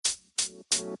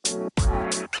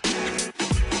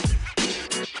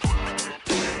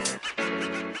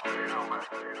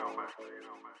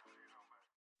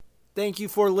Thank you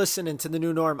for listening to The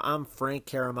New Norm. I'm Frank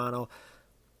Caramano.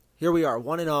 Here we are,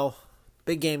 1-0.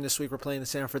 Big game this week. We're playing the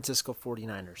San Francisco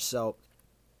 49ers. So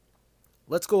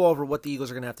let's go over what the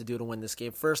Eagles are going to have to do to win this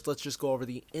game. First, let's just go over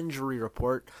the injury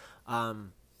report.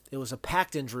 It was a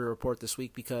packed injury report this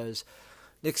week because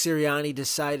Nick Sirianni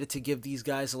decided to give these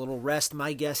guys a little rest.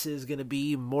 My guess is going to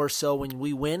be more so when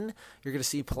we win, you're going to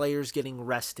see players getting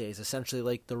rest days, essentially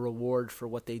like the reward for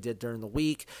what they did during the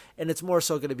week. And it's more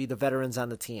so going to be the veterans on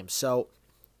the team. So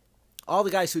all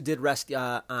the guys who did rest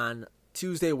on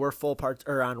Tuesday were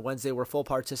on Wednesday were full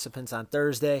participants. On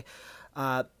Thursday,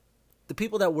 the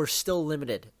people that were still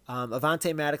limited,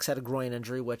 Avonte Maddox had a groin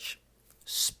injury, which,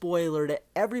 spoiler to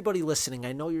everybody listening,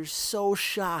 I know you're so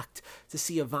shocked to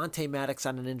see Avonte Maddox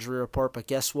on an injury report, but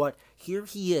guess what? Here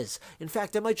he is. In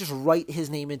fact, I might just write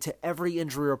his name into every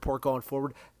injury report going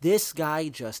forward. This guy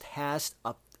just has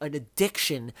an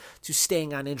addiction to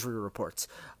staying on injury reports.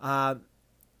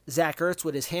 Zach Ertz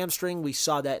with his hamstring, we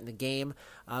saw that in the game.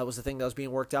 It was the thing that was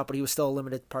being worked out, but he was still a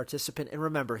limited participant. And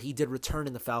remember, he did return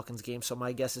in the Falcons game, so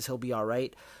my guess is he'll be all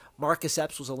right. Marcus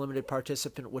Epps was a limited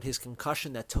participant with his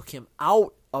concussion that took him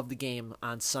out of the game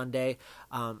on Sunday.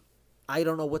 I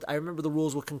don't know I remember the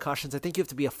rules with concussions. I think you have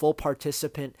to be a full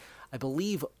participant, I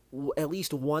believe, at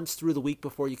least once through the week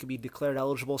before you can be declared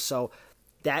eligible. So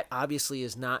that obviously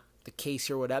is not the case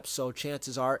here with Epps. So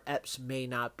chances are Epps may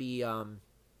not be...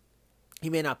 he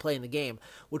may not play in the game,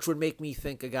 which would make me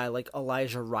think a guy like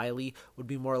Elijah Riley would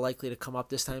be more likely to come up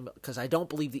this time because I don't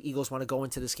believe the Eagles want to go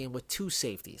into this game with two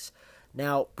safeties.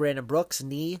 Now, Brandon Brooks,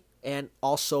 knee, and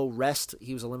also rest.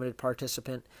 He was a limited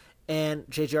participant. And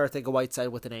J.J. Arcega-Whiteside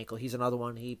with an ankle. He's another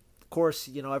one. Of course,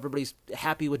 everybody's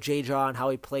happy with J.J. and how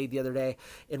he played the other day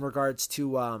in regards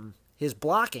to his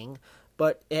blocking.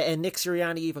 And Nick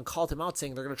Sirianni even called him out,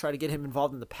 saying they're going to try to get him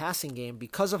involved in the passing game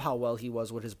because of how well he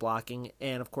was with his blocking.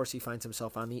 And, of course, he finds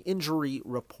himself on the injury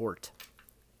report.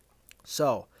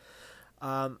 So,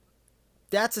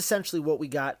 that's essentially what we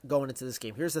got going into this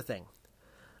game. Here's the thing.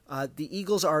 The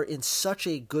Eagles are in such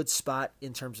a good spot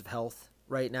in terms of health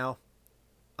right now.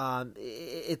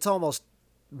 It's almost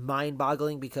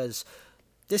mind-boggling because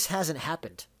this hasn't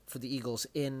happened for the Eagles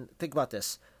think about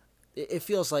this. It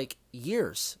feels like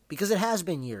years, because it has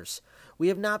been years. We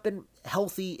have not been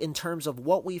healthy in terms of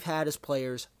what we've had as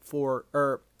players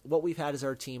or what we've had as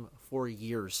our team for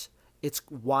years. It's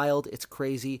wild, it's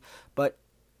crazy, but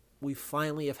we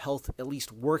finally have health at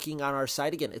least working on our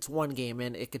side. Again, it's one game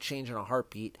in, it could change in a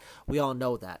heartbeat. We all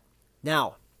know that.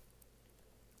 Now,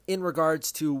 in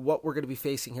regards to what we're going to be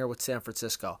facing here with San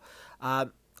Francisco, I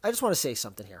just want to say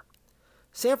something here.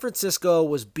 San Francisco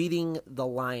was beating the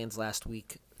Lions last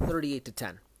week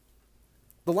 38-10.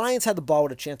 The Lions had the ball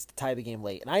with a chance to tie the game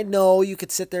late. And I know you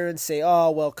could sit there and say, oh,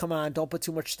 well, come on, don't put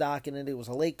too much stock in it. It was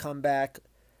a late comeback.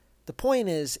 The point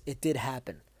is, it did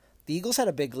happen. The Eagles had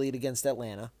a big lead against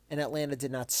Atlanta, and Atlanta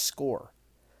did not score.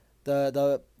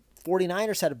 The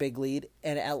 49ers had a big lead,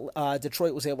 and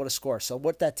Detroit was able to score. So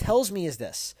what that tells me is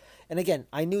this, and again,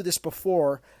 I knew this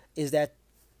before, is that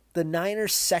the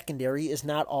Niners secondary is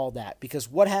not all that, because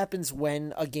what happens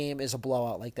when a game is a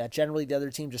blowout like that? Generally, the other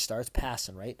team just starts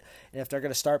passing, right? And if they're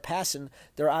going to start passing,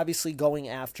 they're obviously going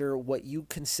after what you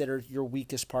consider your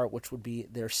weakest part, which would be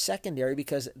their secondary,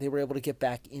 because they were able to get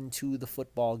back into the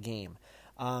football game.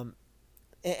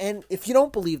 And if you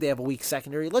don't believe they have a weak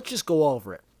secondary, let's just go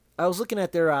over it. I was looking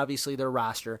at their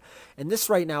roster, and this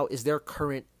right now is their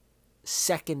current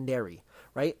secondary,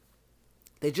 right?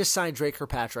 They just signed Drake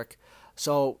Kirkpatrick.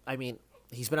 So, I mean,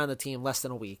 he's been on the team less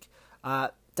than a week.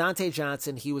 Dante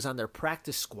Johnson, he was on their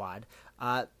practice squad.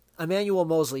 Emmanuel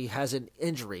Mosley has an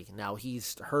injury. Now,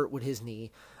 he's hurt with his knee.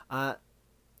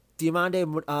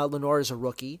 Diamande Lenore is a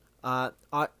rookie.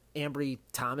 Ambry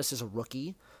Thomas is a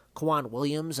rookie. Kwan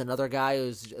Williams, another guy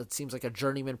it seems like a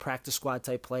journeyman practice squad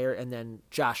type player. And then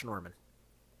Josh Norman.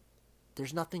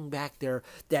 There's nothing back there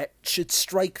that should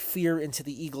strike fear into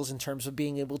the Eagles in terms of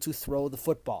being able to throw the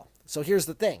football. So here's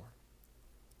the thing.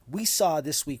 We saw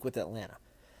this week with Atlanta.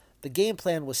 The game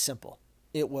plan was simple.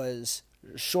 It was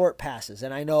short passes.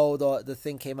 And I know the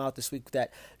thing came out this week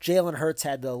that Jalen Hurts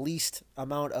had the least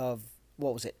amount of,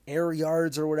 air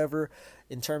yards or whatever,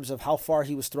 in terms of how far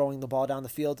he was throwing the ball down the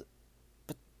field.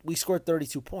 But we scored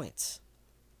 32 points.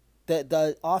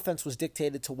 The offense was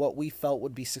dictated to what we felt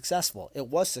would be successful. It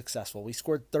was successful. We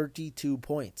scored 32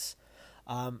 points.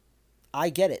 I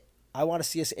get it. I want to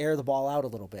see us air the ball out a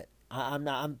little bit.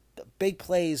 Big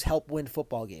plays help win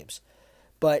football games.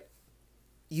 But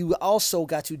you also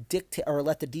got to dictate or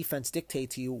let the defense dictate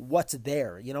to you what's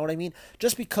there. You know what I mean?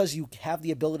 Just because you have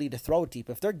the ability to throw it deep,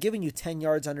 if they're giving you 10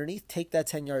 yards underneath, take that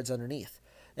 10 yards underneath.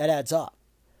 That adds up.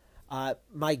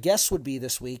 My guess would be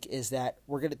this week is that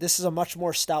this is a much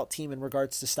more stout team in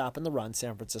regards to stopping the run,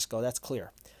 San Francisco. That's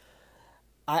clear.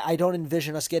 I don't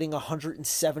envision us getting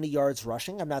 170 yards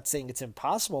rushing. I'm not saying it's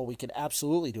impossible. We could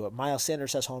absolutely do it. Miles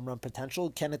Sanders has home run potential,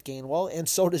 Kenneth Gainwell, and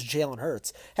so does Jalen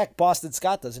Hurts. Heck, Boston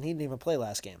Scott does, and he didn't even play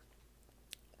last game.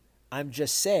 I'm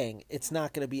just saying it's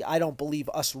not going to be, I don't believe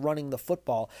us running the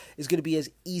football is going to be as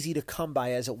easy to come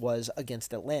by as it was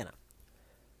against Atlanta.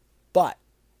 But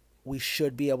we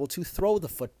should be able to throw the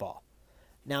football.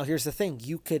 Now, here's the thing.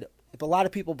 A lot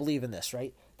of people believe in this,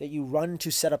 right? That you run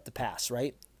to set up the pass,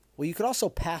 right? Well, you could also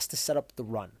pass to set up the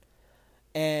run.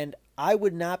 And I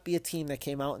would not be a team that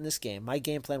came out in this game. My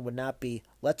game plan would not be,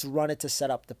 let's run it to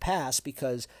set up the pass,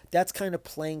 because that's kind of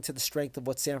playing to the strength of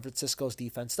what San Francisco's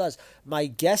defense does. My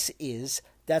guess is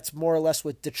that's more or less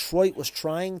what Detroit was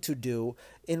trying to do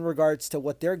in regards to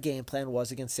what their game plan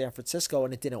was against San Francisco,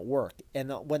 and it didn't work.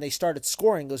 And when they started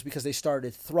scoring, it was because they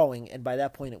started throwing, and by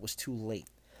that point it was too late.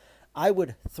 I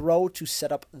would throw to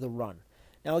set up the run.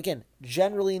 Now, again,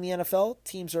 generally in the NFL,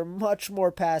 teams are much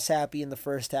more pass happy in the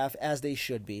first half, as they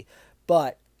should be.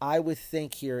 But I would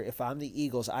think here, if I'm the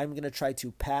Eagles, I'm going to try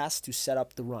to pass to set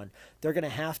up the run. They're going to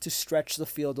have to stretch the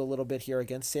field a little bit here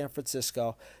against San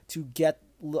Francisco to get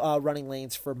running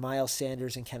lanes for Miles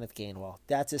Sanders and Kenneth Gainwell.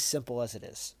 That's as simple as it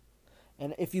is.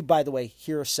 And if you, by the way,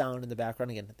 hear a sound in the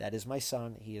background, again, that is my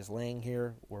son. He is laying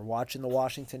here. We're watching the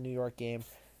Washington-New York game.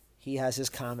 He has his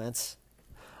comments.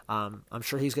 I'm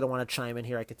sure he's going to want to chime in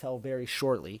here. I could tell very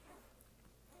shortly.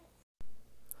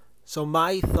 So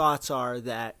my thoughts are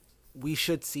that we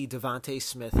should see DeVonta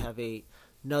Smith have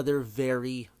another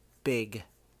very big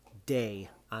day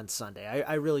on Sunday.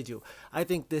 I really do. I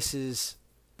think this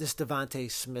DeVonta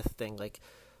Smith thing, like,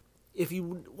 if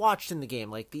you watched in the game,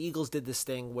 like, the Eagles did this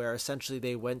thing where essentially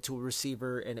they went to a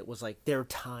receiver and it was like their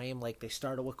time. Like, they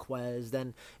started with Quez.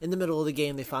 Then in the middle of the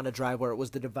game, they found a drive where it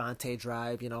was the Devontae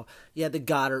drive. You know, you had the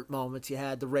Goddard moments, you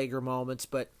had the Rager moments.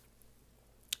 But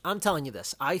I'm telling you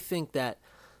this. I think that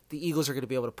the Eagles are going to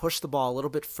be able to push the ball a little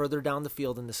bit further down the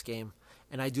field in this game.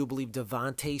 And I do believe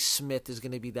DeVonta Smith is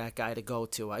going to be that guy to go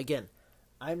to. Again,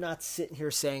 I'm not sitting here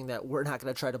saying that we're not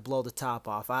going to try to blow the top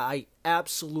off. I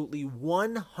absolutely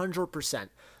 100%.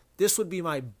 This would be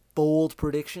my bold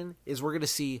prediction, is we're going to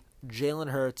see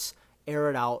Jalen Hurts air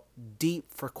it out deep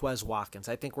for Quez Watkins.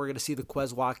 I think we're going to see the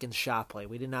Quez Watkins shot play.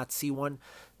 We did not see one,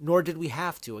 nor did we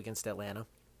have to against Atlanta.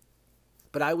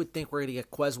 But I would think we're going to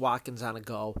get Quez Watkins on a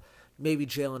go, maybe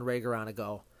Jalen Rager on a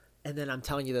go. And then I'm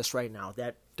telling you this right now,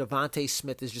 that DeVonta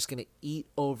Smith is just going to eat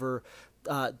over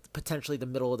potentially the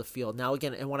middle of the field. Now,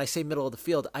 again, and when I say middle of the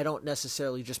field, I don't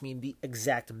necessarily just mean the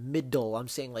exact middle. I'm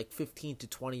saying like 15 to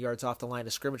 20 yards off the line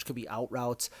of scrimmage. Could be out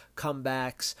routes,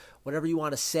 comebacks, whatever you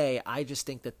want to say. I just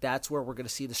think that that's where we're going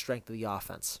to see the strength of the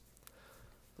offense.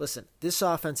 Listen, this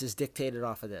offense is dictated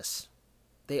off of this.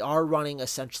 They are running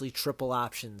essentially triple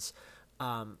options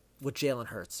with Jalen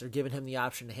Hurts. They're giving him the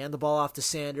option to hand the ball off to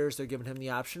Sanders. They're giving him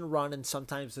the option to run and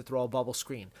sometimes to throw a bubble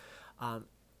screen.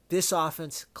 This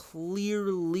offense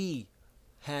clearly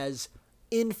has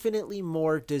infinitely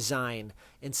more design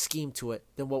and scheme to it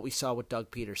than what we saw with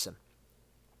Doug Peterson.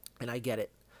 And I get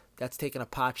it. That's taking a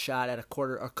pot shot at a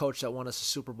coach that won us a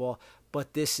Super Bowl,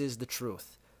 but this is the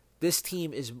truth. This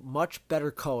team is much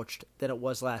better coached than it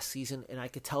was last season, and I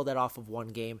could tell that off of one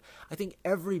game. I think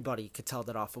everybody could tell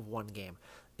that off of one game.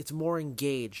 It's more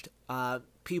engaged.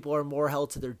 People are more held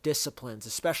to their disciplines,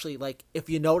 especially like if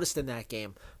you noticed in that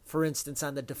game, for instance,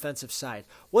 on the defensive side.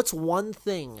 What's one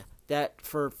thing that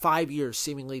for 5 years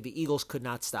seemingly the Eagles could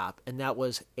not stop? And that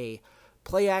was a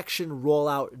play-action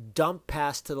rollout dump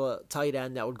pass to the tight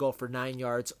end that would go for 9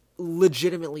 yards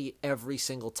legitimately every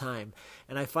single time.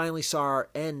 And I finally saw our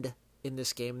end in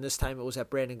this game, and this time it was at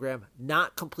Brandon Graham,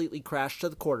 not completely crash to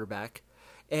the quarterback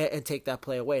and take that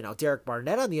play away. Now, Derek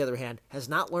Barnett, on the other hand, has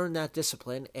not learned that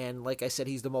discipline, and like I said,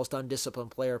 he's the most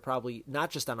undisciplined player probably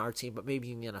not just on our team, but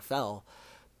maybe in the NFL.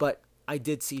 But I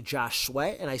did see Josh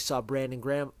Sweat, and I saw Brandon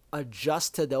Graham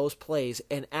adjust to those plays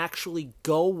and actually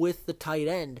go with the tight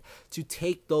end to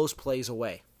take those plays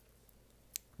away.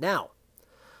 Now,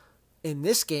 in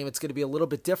this game, it's going to be a little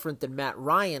bit different than Matt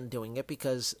Ryan doing it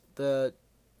because the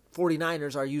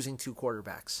 49ers are using two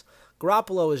quarterbacks.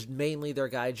 Garoppolo is mainly their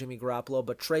guy, Jimmy Garoppolo,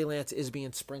 but Trey Lance is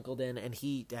being sprinkled in, and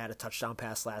he had a touchdown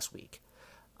pass last week.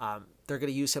 They're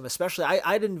going to use him, especially.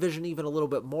 I'd envision even a little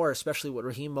bit more, especially with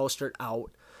Raheem Mostert out.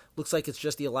 Looks like it's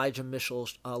just the Elijah Mitchell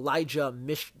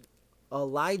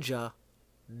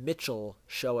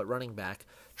show at running back.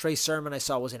 Trey Sermon I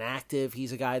saw was inactive.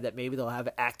 He's a guy that maybe they'll have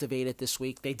activated this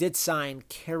week. They did sign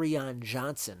Kerryon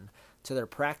Johnson to their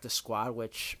practice squad,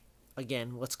 which,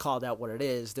 again, let's call that what it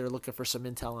is. They're looking for some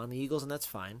intel on the Eagles, and that's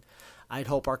fine. I'd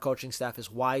hope our coaching staff is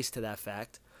wise to that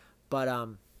fact. But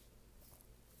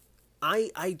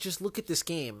I just look at this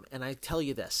game, and I tell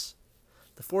you this.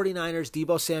 The 49ers,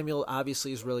 Deebo Samuel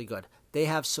obviously is really good. They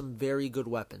have some very good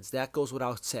weapons. That goes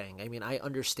without saying. I mean, I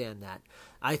understand that.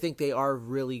 I think they are a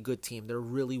really good team. They're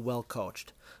really well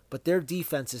coached. But their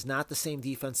defense is not the same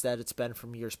defense that it's been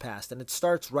from years past. And it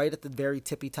starts right at the very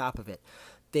tippy top of it.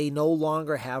 They no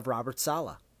longer have Robert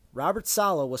Saleh. Robert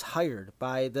Saleh was hired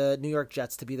by the New York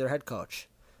Jets to be their head coach.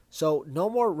 So no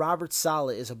more Robert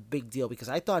Saleh is a big deal because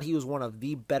I thought he was one of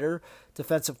the better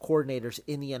defensive coordinators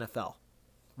in the NFL.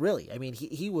 Really. I mean,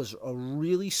 he was a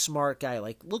really smart guy.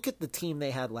 Like, look at the team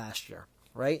they had last year,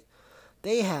 right?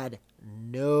 They had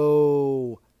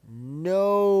no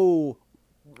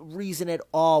reason at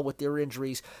all with their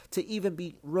injuries to even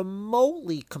be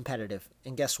remotely competitive.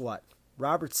 And guess what?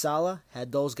 Robert Saleh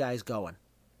had those guys going.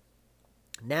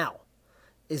 Now,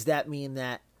 does that mean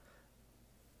that,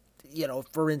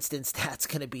 for instance, that's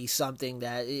going to be something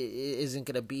that isn't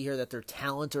going to be here, that they're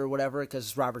talent or whatever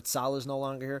because Robert Saleh is no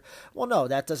longer here? Well, no,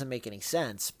 that doesn't make any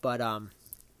sense. But I'm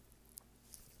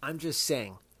just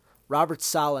saying, Robert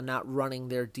Saleh not running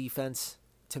their defense,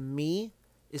 to me,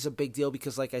 is a big deal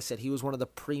because, like I said, he was one of the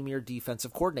premier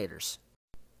defensive coordinators.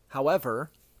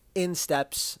 However, in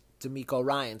steps DeMeco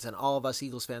Ryans, and all of us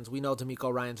Eagles fans, we know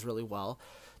DeMeco Ryans really well.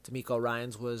 DeMeco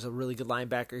Ryans was a really good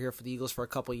linebacker here for the Eagles for a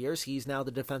couple of years. He's now the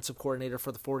defensive coordinator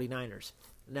for the 49ers.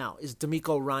 Now, is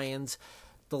DeMeco Ryans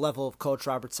the level of coach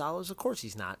Robert Saleh? Of course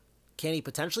he's not. Can he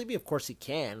potentially be? Of course he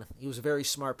can. He was a very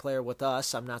smart player with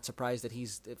us. I'm not surprised that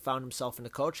he's found himself into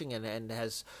coaching and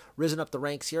has risen up the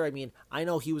ranks here. I mean, I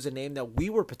know he was a name that we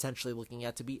were potentially looking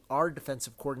at to be our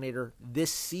defensive coordinator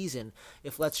this season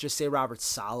if, let's just say, Robert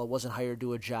Saleh wasn't hired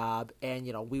to a job and,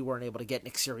 we weren't able to get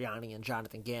Nick Sirianni and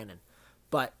Jonathan Gannon.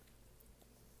 But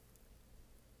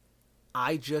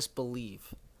I just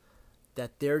believe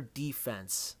that their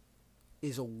defense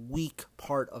is a weak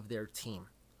part of their team.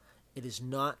 It is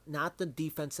not the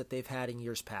defense that they've had in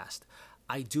years past.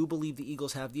 I do believe the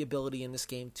Eagles have the ability in this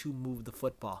game to move the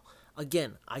football.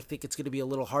 Again, I think it's going to be a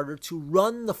little harder to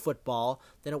run the football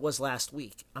than it was last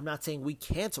week. I'm not saying we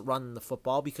can't run the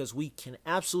football because we can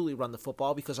absolutely run the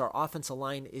football because our offensive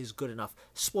line is good enough.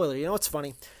 Spoiler, it's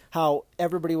funny how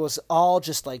everybody was all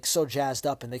just like so jazzed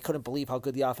up and they couldn't believe how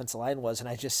good the offensive line was. And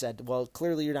I just said, well,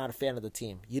 clearly you're not a fan of the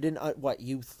team. You didn't,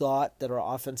 you thought that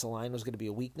our offensive line was going to be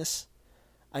a weakness?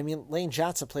 I mean, Lane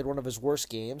Johnson played one of his worst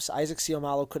games. Isaac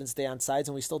Seumalo couldn't stay on sides,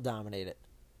 and we still dominated.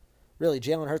 Really,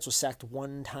 Jalen Hurts was sacked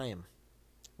one time.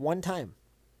 One time.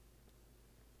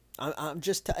 I'm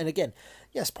just... And again,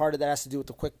 yes, part of that has to do with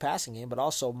the quick passing game, but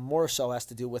also more so has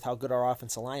to do with how good our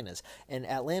offensive line is. And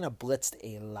Atlanta blitzed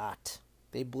a lot.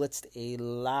 They blitzed a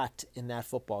lot in that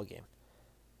football game.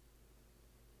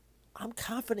 I'm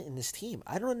confident in this team.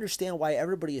 I don't understand why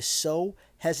everybody is so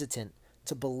hesitant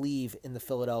to believe in the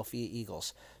Philadelphia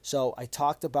Eagles. So I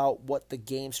talked about what the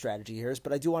game strategy here is,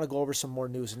 but I do want to go over some more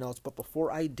news and notes. But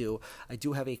before I do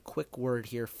have a quick word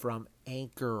here from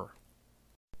Anchor.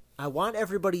 I want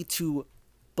everybody to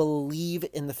believe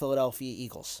in the Philadelphia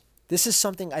Eagles. This is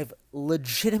something I've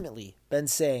legitimately been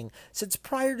saying since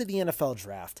prior to the NFL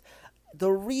draft.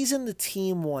 The reason the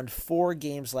team won 4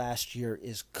 games last year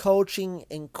is coaching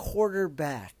and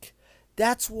quarterback.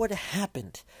 That's what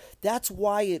happened. That's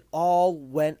why it all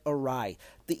went awry.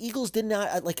 The Eagles did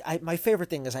not, my favorite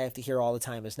thing is I have to hear all the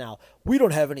time is now, we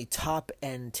don't have any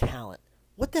top-end talent.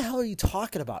 What the hell are you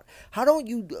talking about? How do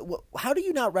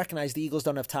you not recognize the Eagles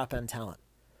don't have top-end talent?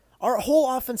 Our whole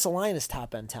offensive line is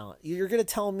top-end talent. You're going to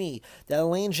tell me that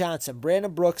Lane Johnson,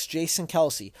 Brandon Brooks, Jason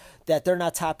Kelsey, that they're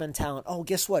not top-end talent. Oh,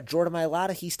 guess what? Jordan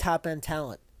Mailata, he's top-end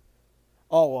talent.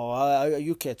 Oh, well,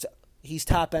 you kids, he's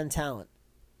top-end talent.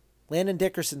 Landon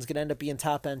Dickerson's going to end up being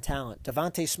top-end talent.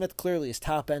 Devontae Smith clearly is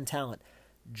top-end talent.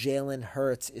 Jalen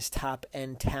Hurts is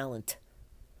top-end talent.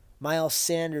 Miles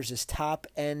Sanders is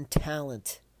top-end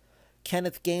talent.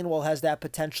 Kenneth Gainwell has that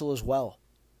potential as well.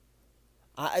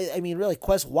 I mean, really,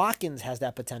 Quez Watkins has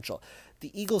that potential.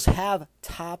 The Eagles have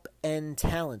top-end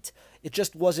talent. It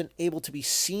just wasn't able to be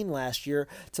seen last year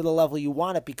to the level you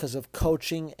want it because of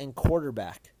coaching and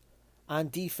quarterback. On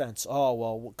defense, oh,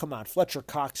 well, come on. Fletcher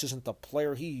Cox isn't the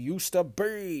player he used to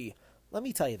be. Let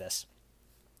me tell you this.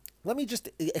 Let me just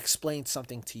explain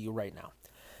something to you right now.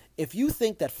 If you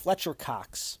think that Fletcher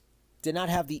Cox did not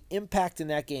have the impact in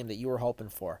that game that you were hoping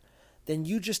for, then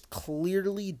you just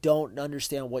clearly don't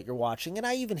understand what you're watching. And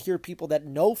I even hear people that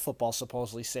know football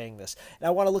supposedly saying this. And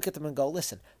I want to look at them and go,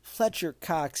 listen, Fletcher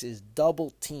Cox is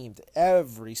double teamed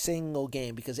every single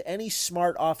game because any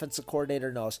smart offensive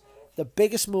coordinator knows the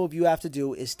biggest move you have to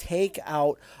do is take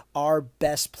out our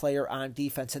best player on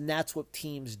defense. And that's what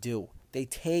teams do. They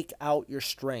take out your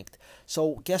strength.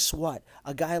 So guess what?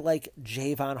 A guy like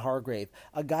Javon Hargrave,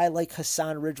 a guy like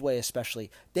Hassan Ridgeway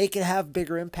especially, they can have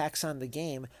bigger impacts on the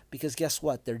game because guess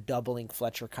what? They're doubling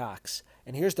Fletcher Cox.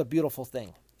 And here's the beautiful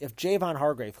thing. If Javon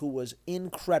Hargrave, who was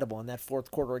incredible in that fourth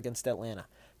quarter against Atlanta,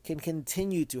 can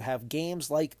continue to have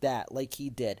games like that, like he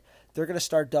did, they're going to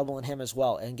start doubling him as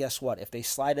well. And guess what? If they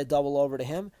slide a double over to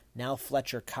him, now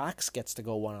Fletcher Cox gets to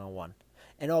go one-on-one.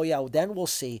 And oh yeah, then we'll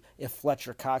see if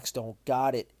Fletcher Cox don't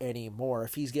got it anymore,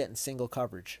 if he's getting single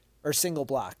coverage or single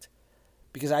blocked.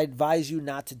 Because I advise you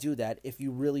not to do that if you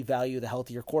really value the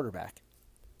healthier quarterback.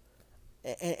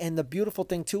 And the beautiful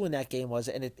thing too in that game was,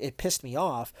 and it pissed me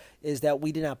off, is that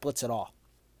we did not blitz at all.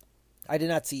 I did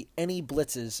not see any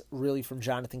blitzes really from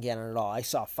Jonathan Gannon at all. I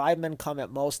saw 5 men come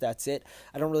at most, that's it.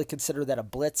 I don't really consider that a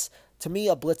blitz. To me,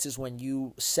 a blitz is when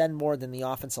you send more than the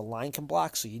offensive line can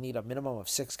block, so you need a minimum of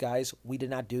 6 guys. We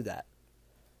did not do that.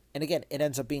 And again, it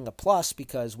ends up being a plus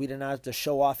because we did not have to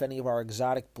show off any of our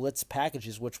exotic blitz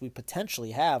packages, which we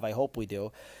potentially have, I hope we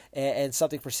do, and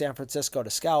something for San Francisco to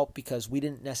scout because we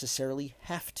didn't necessarily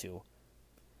have to.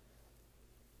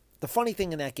 The funny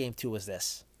thing in that game, too, was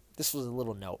this. This was a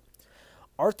little note.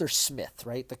 Arthur Smith,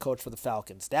 right, the coach for the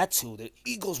Falcons, that's who the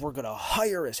Eagles were going to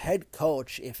hire as head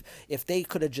coach if they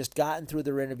could have just gotten through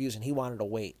their interviews and he wanted to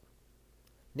wait.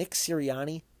 Nick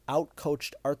Sirianni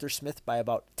outcoached Arthur Smith by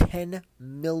about 10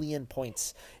 million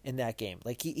points in that game.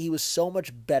 Like, he was so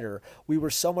much better. We were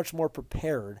so much more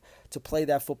prepared to play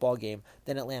that football game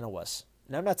than Atlanta was.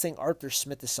 And I'm not saying Arthur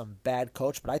Smith is some bad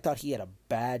coach, but I thought he had a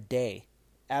bad day.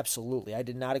 Absolutely. I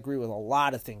did not agree with a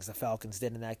lot of things the Falcons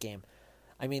did in that game.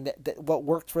 I mean, what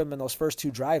worked for him in those first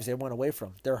 2 drives, they went away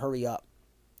from. They're hurry up.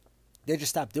 They just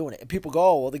stopped doing it. And people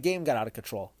go, oh, well, the game got out of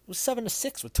control. It was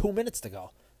 7-6 with 2 minutes to go.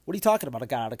 What are you talking about? It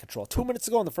got out of control. 2 minutes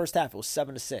to go in the first half, it was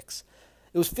 7-6.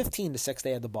 It was 15-6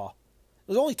 they had the ball. It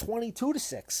was only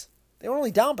 22-6. They were only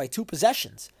down by 2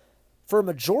 possessions for a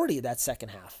majority of that second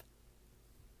half.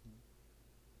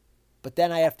 But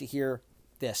then I have to hear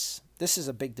this. This is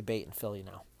a big debate in Philly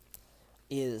now.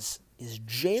 Is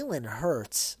Jalen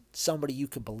Hurts somebody you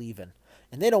can believe in?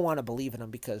 And they don't want to believe in him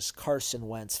because Carson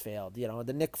Wentz failed. You know,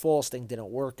 the Nick Foles thing didn't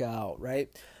work out, right?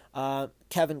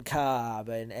 Kevin Cobb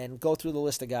and go through the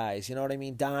list of guys. You know what I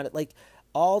mean? Don, like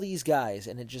all these guys,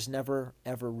 and it just never,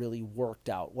 ever really worked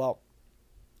out. Well,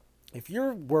 if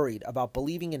you're worried about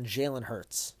believing in Jalen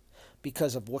Hurts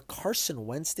because of what Carson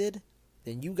Wentz did,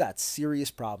 then you got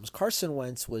serious problems. Carson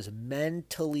Wentz was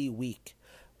mentally weak.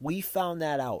 We found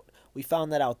that out. We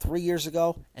found that out 3 years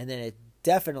ago, and then it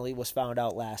definitely was found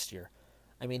out last year.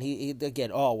 I mean, he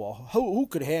again, oh, well, who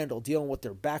could handle dealing with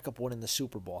their backup winning the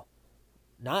Super Bowl?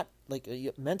 Not, like,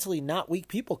 mentally not weak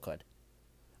people could.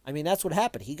 I mean, that's what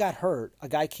happened. He got hurt. A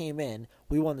guy came in.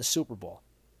 We won the Super Bowl.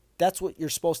 That's what you're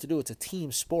supposed to do. It's a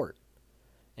team sport.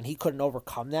 And he couldn't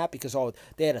overcome that because, oh,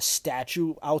 they had a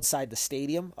statue outside the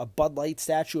stadium, a Bud Light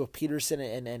statue of Peterson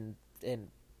and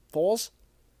Foles.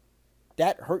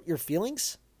 That hurt your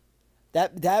feelings?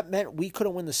 That meant we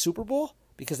couldn't win the Super Bowl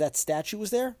because that statue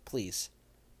was there? Please.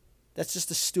 That's just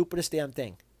the stupidest damn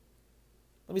thing.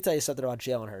 Let me tell you something about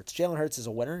Jalen Hurts. Jalen Hurts is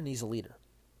a winner and he's a leader.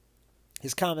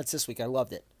 His comments this week, I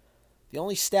loved it. The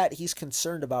only stat he's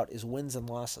concerned about is wins and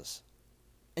losses.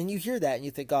 And you hear that and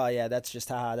you think, oh yeah, that's just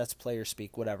that's player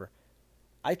speak, whatever.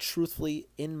 I truthfully,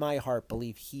 in my heart,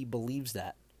 believe he believes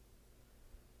that.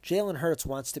 Jalen Hurts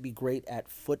wants to be great at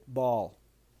football.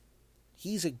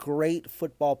 He's a great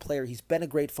football player. He's been a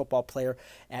great football player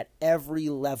at every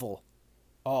level.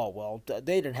 Oh, well,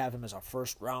 they didn't have him as a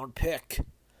first-round pick.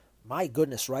 My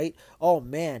goodness, right? Oh,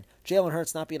 man, Jalen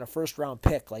Hurts not being a first-round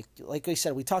pick. Like I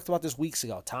said, we talked about this weeks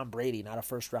ago. Tom Brady, not a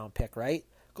first-round pick, right?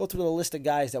 Go through the list of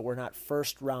guys that were not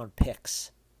first-round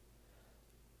picks.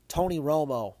 Tony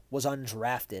Romo was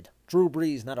undrafted. Drew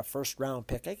Brees, not a first-round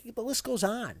pick. The list goes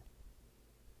on.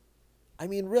 I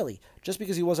mean, really, just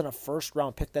because he wasn't a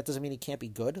first-round pick, that doesn't mean he can't be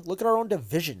good. Look at our own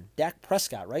division. Dak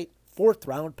Prescott, right?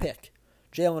 4th-round pick.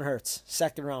 Jalen Hurts,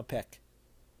 2nd-round pick.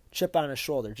 Chip on his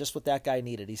shoulder, just what that guy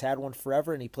needed. He's had one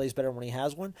forever, and he plays better when he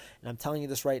has one. And I'm telling you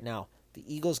this right now. The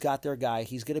Eagles got their guy.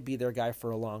 He's going to be their guy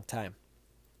for a long time.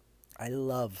 I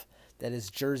love that his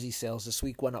jersey sales this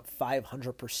week went up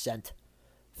 500%.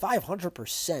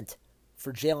 500%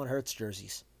 for Jalen Hurts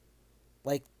jerseys.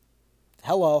 Like,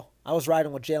 Hello. I was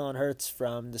riding with Jalen Hurts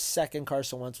from the second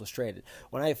Carson Wentz was traded,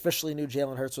 when I officially knew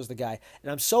Jalen Hurts was the guy.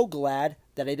 And I'm so glad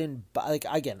that I didn't buy,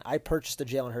 again, I purchased a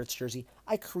Jalen Hurts jersey.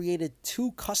 I created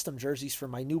 2 custom jerseys for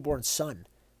my newborn son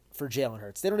for Jalen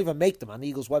Hurts. They don't even make them on the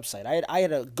Eagles website. I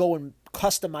had to go and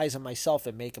customize them myself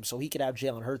and make them so he could have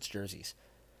Jalen Hurts jerseys.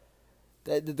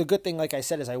 The good thing, like I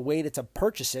said, is I waited to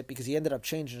purchase it because he ended up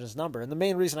changing his number. And the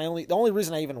only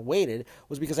reason I even waited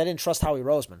was because I didn't trust Howie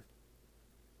Roseman.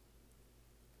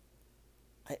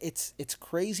 It's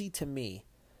crazy to me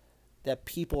that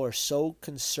people are so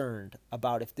concerned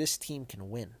about if this team can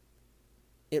win.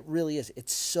 It really is.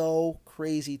 It's so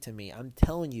crazy to me. I'm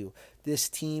telling you, this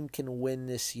team can win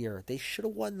this year. They should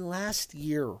have won last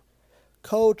year.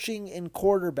 Coaching and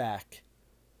quarterback.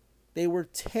 They were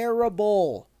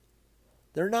terrible.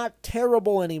 They're not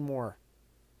terrible anymore.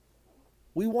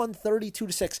 We won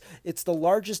 32-6. It's the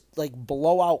largest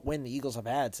blowout win the Eagles have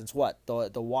had since what?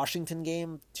 The Washington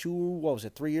game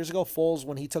 3 years ago? Foles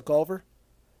when he took over?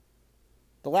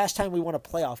 The last time we won a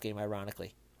playoff game,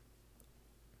 ironically.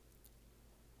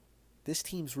 This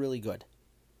team's really good.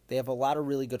 They have a lot of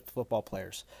really good football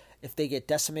players. If they get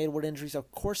decimated with injuries,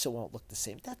 of course it won't look the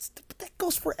same. That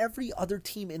goes for every other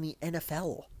team in the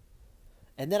NFL.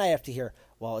 And then I have to hear,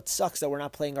 well, it sucks that we're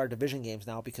not playing our division games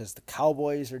now because the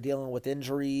Cowboys are dealing with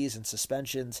injuries and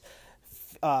suspensions.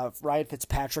 Ryan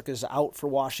Fitzpatrick is out for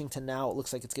Washington now. It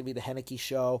looks like it's going to be the Heineke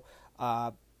show.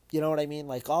 You know what I mean?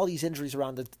 All these injuries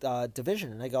around the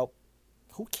division. And I go,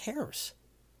 who cares?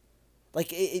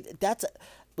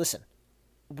 Listen,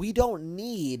 we don't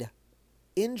need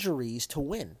injuries to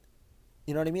win.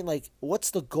 You know what I mean? What's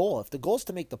the goal? If the goal is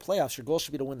to make the playoffs, your goal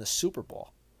should be to win the Super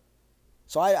Bowl.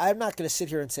 So I'm not going to sit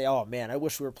here and say, oh, man, I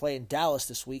wish we were playing Dallas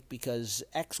this week because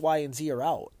X, Y, and Z are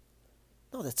out.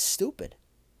 No, that's stupid.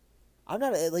 I'm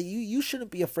not you shouldn't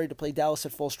be afraid to play Dallas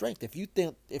at full strength. If you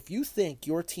think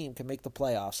your team can make the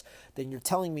playoffs, then you're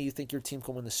telling me you think your team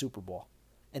can win the Super Bowl.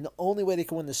 And the only way they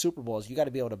can win the Super Bowl is you got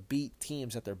to be able to beat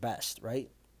teams at their best, right?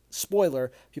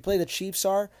 Spoiler, if you play the Chiefs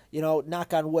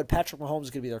knock on wood, Patrick Mahomes is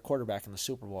going to be their quarterback in the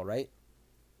Super Bowl, right?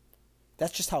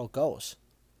 That's just how it goes.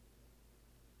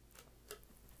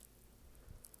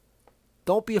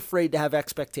 Don't be afraid to have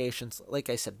expectations. Like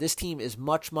I said, this team is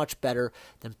much, much better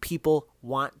than people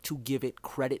want to give it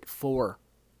credit for.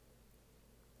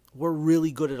 We're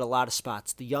really good at a lot of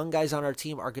spots. The young guys on our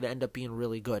team are going to end up being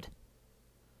really good.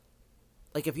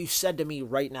 If you said to me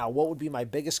right now, what would be my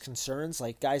biggest concerns,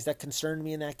 guys that concerned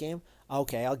me in that game?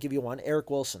 Okay, I'll give you one. Eric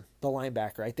Wilson, the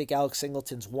linebacker. I think Alex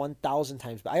Singleton's 1,000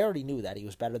 times better. I already knew that. He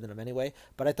was better than him anyway.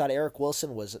 But I thought Eric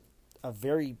Wilson was a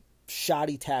very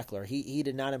shoddy tackler. He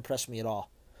did not impress me at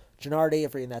all. Jannard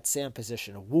Avery in that Sam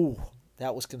position. Woo,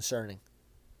 that was concerning.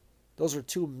 Those are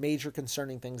 2 major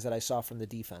concerning things that I saw from the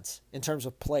defense in terms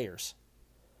of players.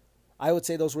 I would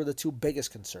say those were the 2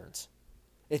 biggest concerns.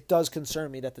 It does concern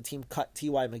me that the team cut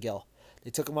T.Y. McGill.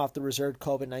 They took him off the reserved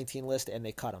COVID-19 list and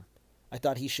they cut him. I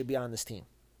thought he should be on this team.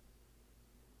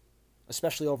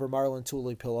 Especially over Marlon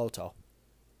Tuipulotu.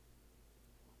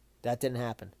 That didn't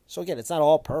happen. So again, it's not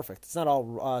all perfect. It's not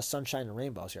all sunshine and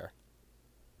rainbows here.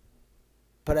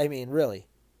 But I mean, really,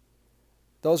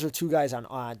 those are 2 guys on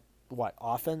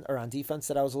offense or on defense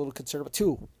that I was a little concerned about.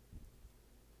 2.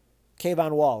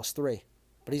 Kayvon Wallace, 3,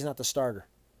 but he's not the starter.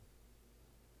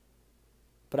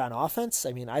 But on offense,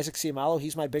 I mean, Isaac Seumalo,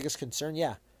 he's my biggest concern.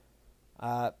 Yeah,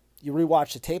 you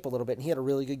rewatch the tape a little bit, and he had a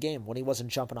really good game when he wasn't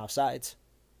jumping off sides.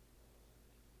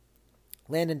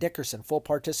 Landon Dickerson, full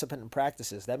participant in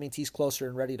practices. That means he's closer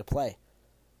and ready to play.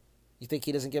 You think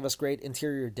he doesn't give us great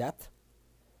interior depth?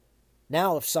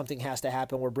 Now, if something has to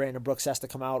happen where Brandon Brooks has to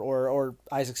come out or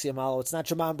Isaac Seumalo, it's not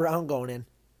Jamon Brown going in.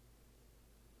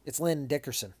 It's Landon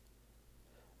Dickerson,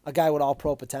 a guy with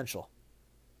all-pro potential.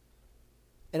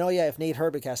 And if Nate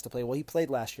Herbig has to play, well, he played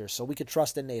last year, so we could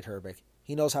trust in Nate Herbig.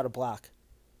 He knows how to block.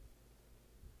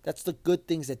 That's the good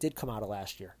things that did come out of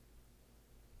last year.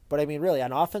 But I mean, really,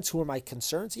 on offense, who are my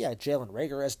concerns? Yeah, Jalen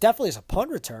Reagor, definitely as a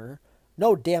punt returner.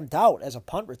 No damn doubt as a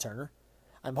punt returner.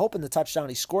 I'm hoping the touchdown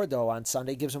he scored, though, on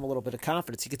Sunday gives him a little bit of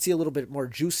confidence. He could see a little bit more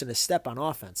juice in his step on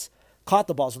offense. Caught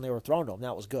the balls when they were thrown to him.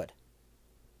 That was good.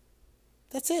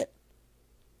 That's it.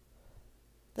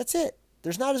 That's it.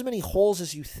 There's not as many holes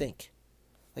as you think.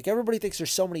 Everybody thinks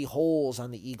there's so many holes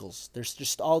on the Eagles. There's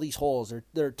just all these holes.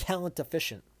 They're talent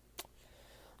deficient.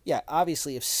 Yeah,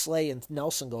 obviously, if Slay and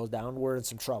Nelson goes down, we're in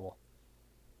some trouble.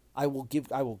 I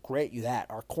will grant you that.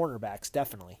 Our cornerbacks,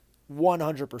 definitely.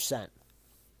 100%.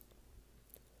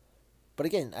 But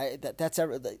again,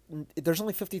 there's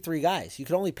only 53 guys. You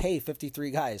can only pay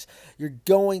 53 guys. You're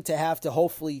going to have to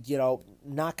hopefully,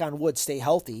 knock on wood, stay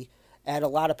healthy at a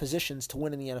lot of positions to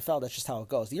win in the NFL. That's just how it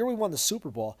goes. The year we won the Super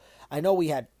Bowl, I know we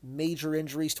had major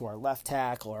injuries to our left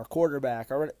tackle, our quarterback,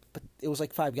 but it was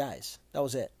like 5 guys. That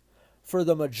was it. For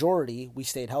the majority, we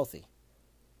stayed healthy.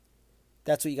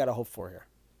 That's what you got to hope for here.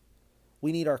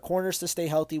 We need our corners to stay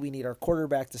healthy. We need our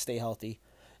quarterback to stay healthy.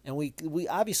 And we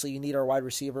obviously need our wide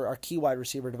receiver, our key wide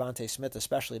receiver, DeVonta Smith,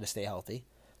 especially to stay healthy.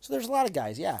 So there's a lot of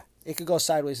guys, yeah. It could go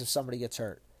sideways if somebody gets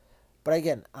hurt. But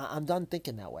again, I'm done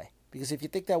thinking that way. Because if you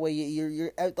think that way,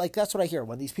 you're like, that's what I hear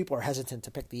when these people are hesitant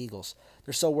to pick the Eagles.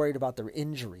 They're so worried about their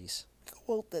injuries.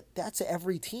 Well, that's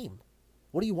every team.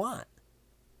 What do you want?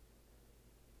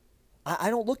 I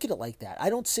don't look at it like that. I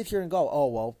don't sit here and go, oh,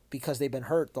 well, because they've been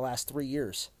hurt the last 3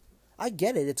 years. I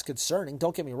get it. It's concerning.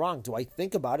 Don't get me wrong. Do I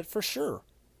think about it? For sure.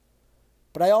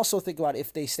 But I also think about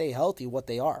if they stay healthy, what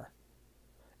they are.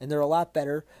 And they're a lot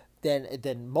better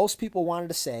than most people wanted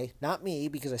to say. Not me,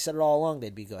 because I said it all along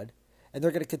they'd be good. And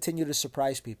they're going to continue to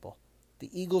surprise people. The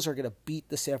Eagles are going to beat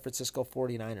the San Francisco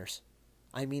 49ers.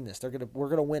 I mean this. We're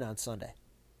going to win on Sunday.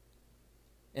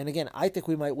 And again, I think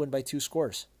we might win by 2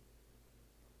 scores.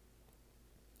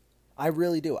 I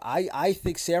really do. I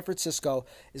think San Francisco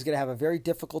is going to have a very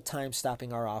difficult time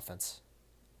stopping our offense.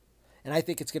 And I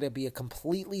think it's going to be a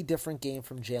completely different game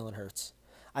from Jalen Hurts.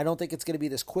 I don't think it's going to be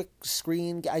this quick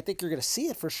screen. I think you're going to see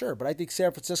it for sure, but I think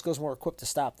San Francisco is more equipped to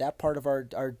stop that part of our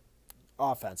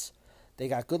offense. They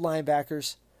got good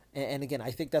linebackers, and again, I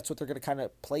think that's what they're going to kind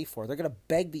of play for. They're going to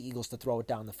beg the Eagles to throw it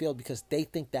down the field because they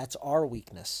think that's our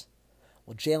weakness.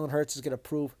 Well, Jalen Hurts is going to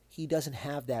prove he doesn't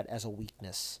have that as a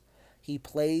weakness. He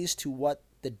plays to what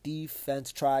the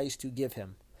defense tries to give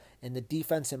him. And the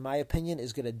defense, in my opinion,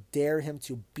 is going to dare him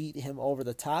to beat him over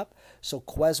the top. So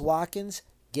Quez Watkins,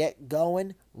 get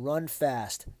going, run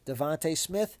fast. DeVonta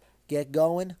Smith, get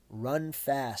going, run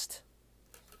fast.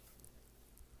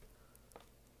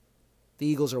 The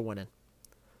Eagles are winning.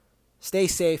 Stay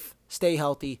safe, stay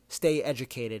healthy, stay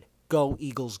educated. Go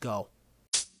Eagles, go.